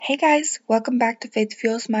Hey guys, welcome back to Faith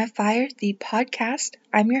Fuels My Fire, the podcast.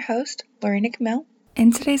 I'm your host, Lorena Camille.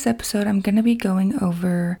 In today's episode, I'm going to be going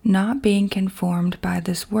over not being conformed by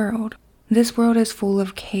this world. This world is full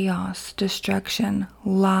of chaos, destruction,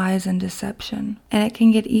 lies, and deception, and it can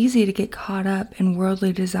get easy to get caught up in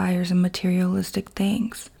worldly desires and materialistic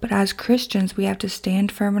things. But as Christians, we have to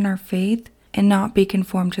stand firm in our faith and not be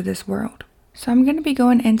conformed to this world. So I'm going to be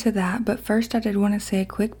going into that, but first I did want to say a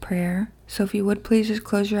quick prayer. So if you would please just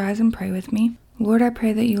close your eyes and pray with me. Lord, I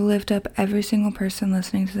pray that you lift up every single person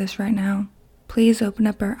listening to this right now. Please open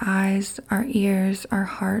up our eyes, our ears, our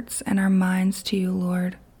hearts, and our minds to you,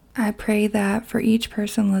 Lord. I pray that for each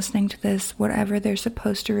person listening to this, whatever they're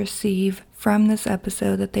supposed to receive from this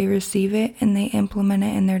episode, that they receive it and they implement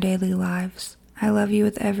it in their daily lives. I love you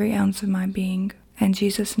with every ounce of my being. In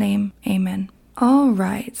Jesus' name, amen.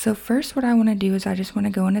 Alright, so first what I want to do is I just want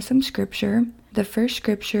to go into some scripture. The first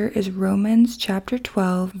scripture is Romans chapter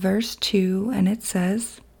 12, verse 2, and it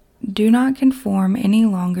says, "Do not conform any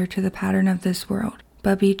longer to the pattern of this world,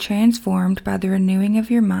 but be transformed by the renewing of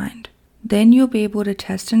your mind. Then you'll be able to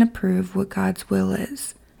test and approve what God's will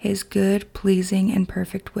is, His good, pleasing, and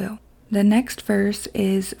perfect will." The next verse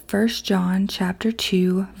is 1 John chapter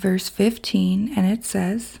 2, verse 15, and it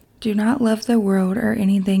says, "Do not love the world or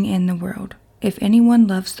anything in the world. If anyone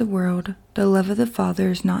loves the world, the love of the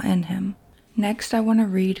Father is not in him." Next, I want to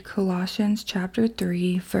read Colossians chapter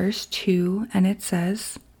 3, verse 2, and it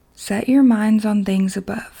says, "Set your minds on things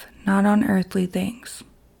above, not on earthly things."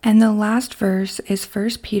 And the last verse is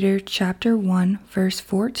 1 Peter chapter 1, verse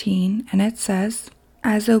 14, and it says,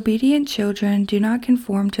 "As obedient children, do not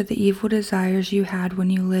conform to the evil desires you had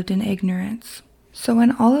when you lived in ignorance." So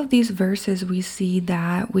in all of these verses, we see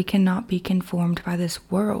that we cannot be conformed by this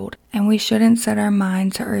world, and we shouldn't set our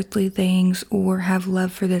mind to earthly things or have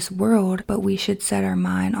love for this world, but we should set our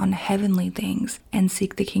mind on heavenly things and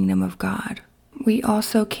seek the kingdom of God. We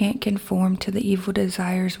also can't conform to the evil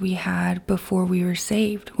desires we had before we were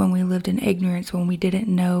saved, when we lived in ignorance, when we didn't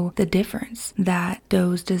know the difference, that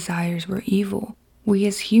those desires were evil. We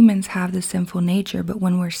as humans have the sinful nature, but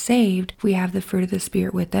when we're saved, we have the fruit of the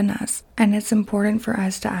Spirit within us. And it's important for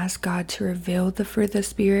us to ask God to reveal the fruit of the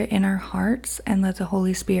Spirit in our hearts and let the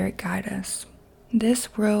Holy Spirit guide us.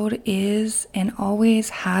 This world is and always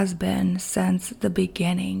has been since the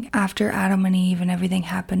beginning. After Adam and Eve and everything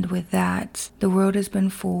happened with that, the world has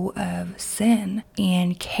been full of sin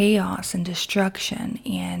and chaos and destruction,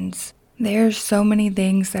 and there's so many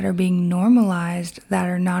things that are being normalized that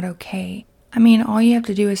are not okay. I mean, all you have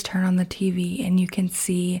to do is turn on the TV and you can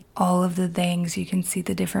see all of the things. You can see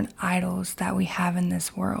the different idols that we have in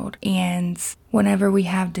this world. And whenever we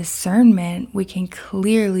have discernment, we can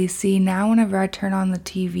clearly see. Now whenever I turn on the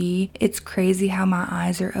TV, it's crazy how my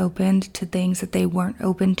eyes are opened to things that they weren't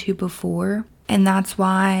open to before. And that's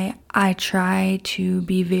why I try to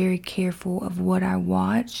be very careful of what I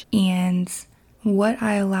watch and what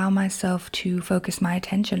I allow myself to focus my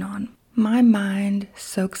attention on. My mind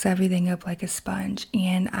soaks everything up like a sponge,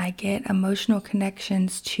 and I get emotional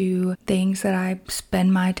connections to things that I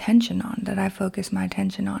spend my attention on, that I focus my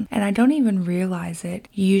attention on. And I don't even realize it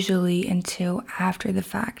usually until after the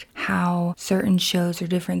fact, how certain shows or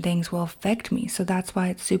different things will affect me. So that's why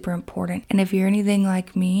it's super important. And if you're anything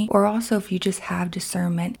like me, or also if you just have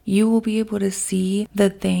discernment, you will be able to see the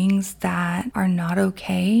things that are not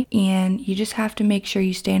okay. And you just have to make sure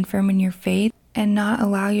you stand firm in your faith and not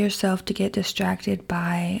allow yourself to get distracted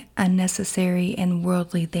by unnecessary and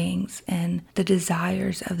worldly things and the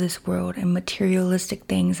desires of this world and materialistic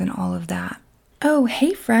things and all of that. Oh,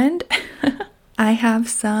 hey friend, I have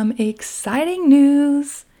some exciting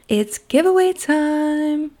news. It's giveaway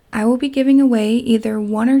time. I will be giving away either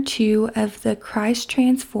one or two of the Christ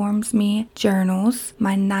Transforms Me journals,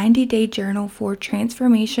 my 90-day journal for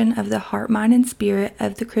transformation of the heart, mind, and spirit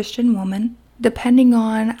of the Christian woman. Depending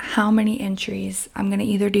on how many entries, I'm going to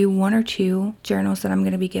either do one or two journals that I'm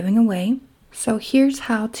going to be giving away. So here's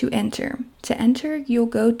how to enter. To enter, you'll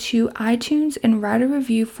go to iTunes and write a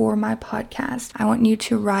review for my podcast. I want you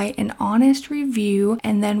to write an honest review,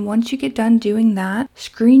 and then once you get done doing that,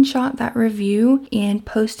 screenshot that review and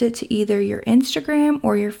post it to either your Instagram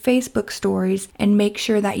or your Facebook stories, and make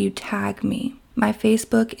sure that you tag me. My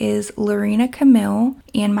Facebook is Lorena Camille,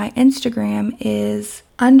 and my Instagram is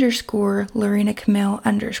 _Lorena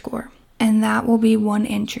Camille_. And that will be one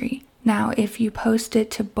entry. Now, if you post it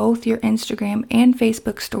to both your Instagram and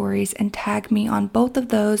Facebook stories and tag me on both of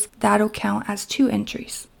those, that'll count as two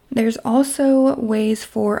entries. There's also ways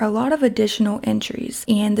for a lot of additional entries,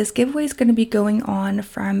 and this giveaway is going to be going on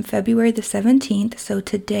from February the 17th, so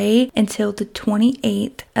today, until the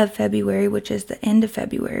 28th of February, which is the end of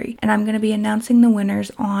February, and I'm going to be announcing the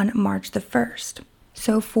winners on March the 1st.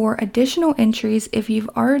 So for additional entries, if you've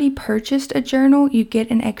already purchased a journal, you get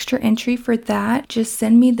an extra entry for that. Just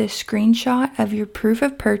send me the screenshot of your proof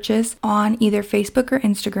of purchase on either Facebook or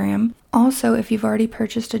Instagram. Also, if you've already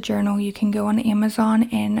purchased a journal, you can go on Amazon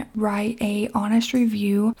and write an honest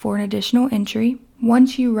review for an additional entry.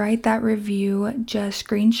 Once you write that review, just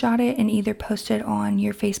screenshot it and either post it on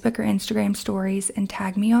your Facebook or Instagram stories and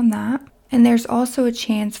tag me on that. And there's also a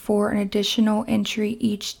chance for an additional entry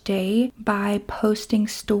each day by posting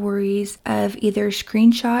stories of either a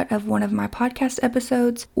screenshot of one of my podcast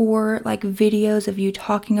episodes or like videos of you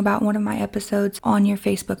talking about one of my episodes on your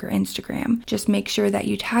Facebook or Instagram. Just make sure that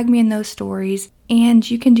you tag me in those stories, and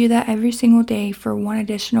you can do that every single day for one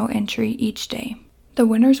additional entry each day. The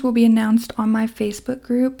winners will be announced on my Facebook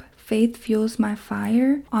group, Faith Fuels My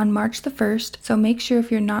Fire, on March the 1st. So make sure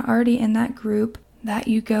if you're not already in that group that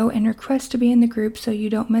you go and request to be in the group so you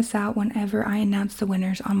don't miss out whenever I announce the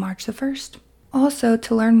winners on March the 1st. Also,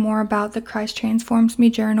 to learn more about the Christ Transforms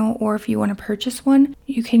Me journal, or if you want to purchase one,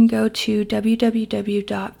 you can go to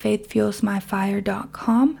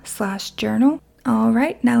www.faithfuelsmyfire.com/journal. All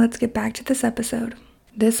right, now let's get back to this episode.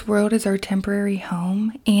 This world is our temporary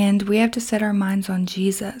home, and we have to set our minds on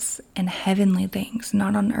Jesus and heavenly things,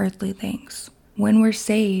 not on earthly things. When we're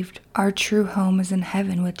saved, our true home is in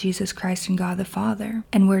heaven with Jesus Christ and God the Father,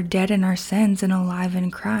 and we're dead in our sins and alive in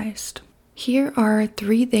Christ. Here are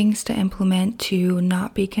 3 things to implement to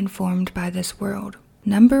not be conformed by this world.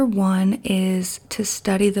 Number 1 is to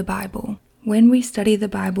study the Bible. When we study the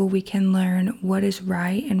Bible, we can learn what is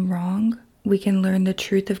right and wrong. We can learn the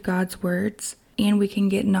truth of God's words, and we can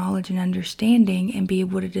get knowledge and understanding and be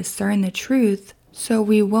able to discern the truth, so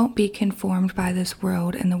we won't be conformed by this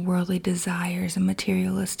world and the worldly desires and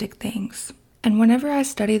materialistic things. And whenever I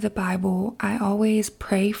study the Bible, I always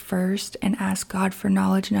pray first and ask God for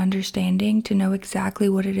knowledge and understanding to know exactly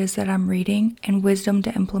what it is that I'm reading and wisdom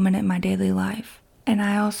to implement it in my daily life. And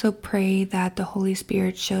I also pray that the Holy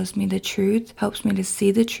Spirit shows me the truth, helps me to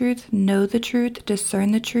see the truth, know the truth,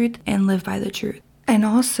 discern the truth, and live by the truth. And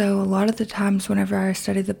also, a lot of the times whenever I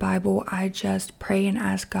study the Bible, I just pray and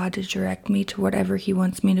ask God to direct me to whatever He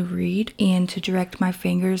wants me to read and to direct my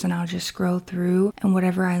fingers, and I'll just scroll through, and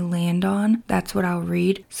whatever I land on, that's what I'll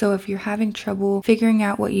read. So if you're having trouble figuring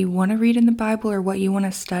out what you want to read in the Bible or what you want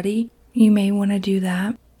to study, you may want to do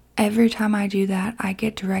that. Every time I do that, I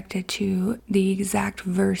get directed to the exact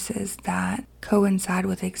verses that coincide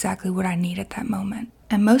with exactly what I need at that moment.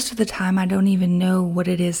 And most of the time, I don't even know what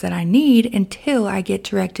it is that I need until I get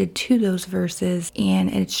directed to those verses,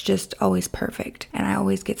 and it's just always perfect, and I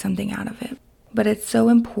always get something out of it. But it's so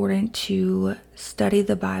important to study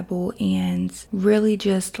the Bible and really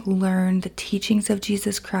just learn the teachings of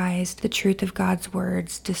Jesus Christ, the truth of God's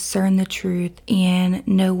words, discern the truth, and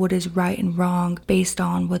know what is right and wrong based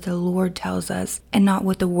on what the Lord tells us and not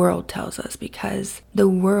what the world tells us, because the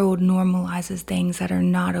world normalizes things that are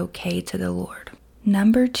not okay to the Lord.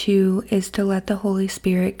 Number 2 is to let the Holy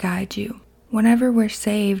Spirit guide you. Whenever we're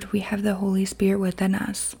saved, we have the Holy Spirit within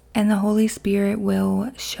us, and the Holy Spirit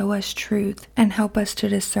will show us truth and help us to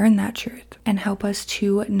discern that truth and help us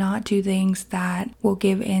to not do things that will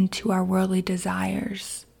give in to our worldly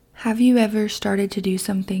desires. Have you ever started to do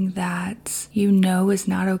something that you know is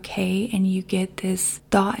not okay, and you get this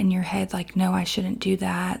thought in your head like, no, I shouldn't do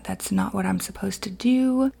that. That's not what I'm supposed to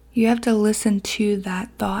do. You have to listen to that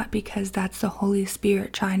thought, because that's the Holy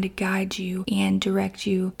Spirit trying to guide you and direct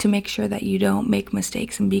you to make sure that you don't make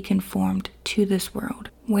mistakes and be conformed to this world.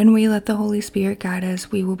 When we let the Holy Spirit guide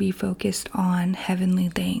us, we will be focused on heavenly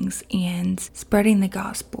things and spreading the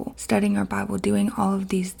gospel, studying our Bible, doing all of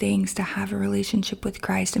these things to have a relationship with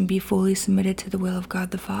Christ and be fully submitted to the will of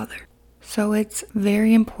God the Father. So it's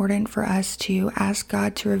very important for us to ask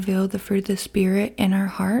God to reveal the fruit of the Spirit in our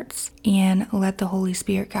hearts and let the Holy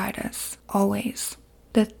Spirit guide us, always.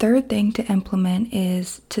 The 3rd thing to implement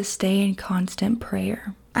is to stay in constant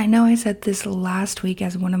prayer. I know I said this last week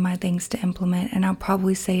as one of my things to implement, and I'll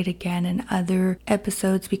probably say it again in other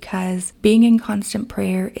episodes, because being in constant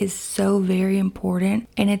prayer is so very important,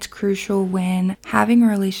 and it's crucial when having a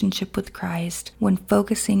relationship with Christ, when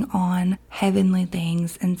focusing on heavenly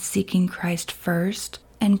things and seeking Christ first.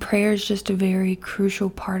 And prayer is just a very crucial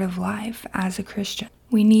part of life as a Christian.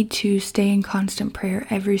 We need to stay in constant prayer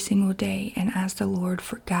every single day and ask the Lord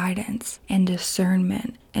for guidance and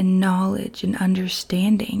discernment and knowledge and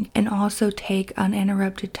understanding, and also take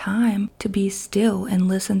uninterrupted time to be still and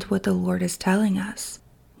listen to what the Lord is telling us.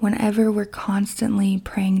 Whenever we're constantly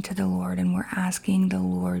praying to the Lord and we're asking the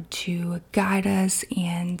Lord to guide us,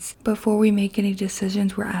 and before we make any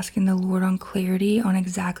decisions, we're asking the Lord on clarity on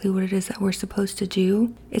exactly what it is that we're supposed to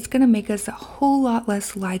do, it's going to make us a whole lot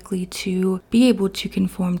less likely to be able to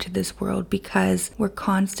conform to this world because we're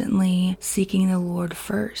constantly seeking the Lord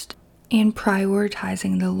first and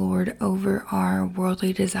prioritizing the Lord over our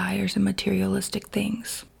worldly desires and materialistic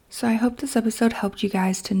things. So I hope this episode helped you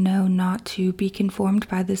guys to know not to be conformed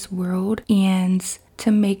by this world and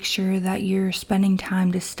to make sure that you're spending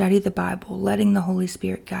time to study the Bible, letting the Holy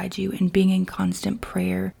Spirit guide you, and being in constant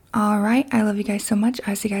prayer. All right, I love you guys so much.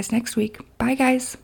 I'll see you guys next week. Bye, guys.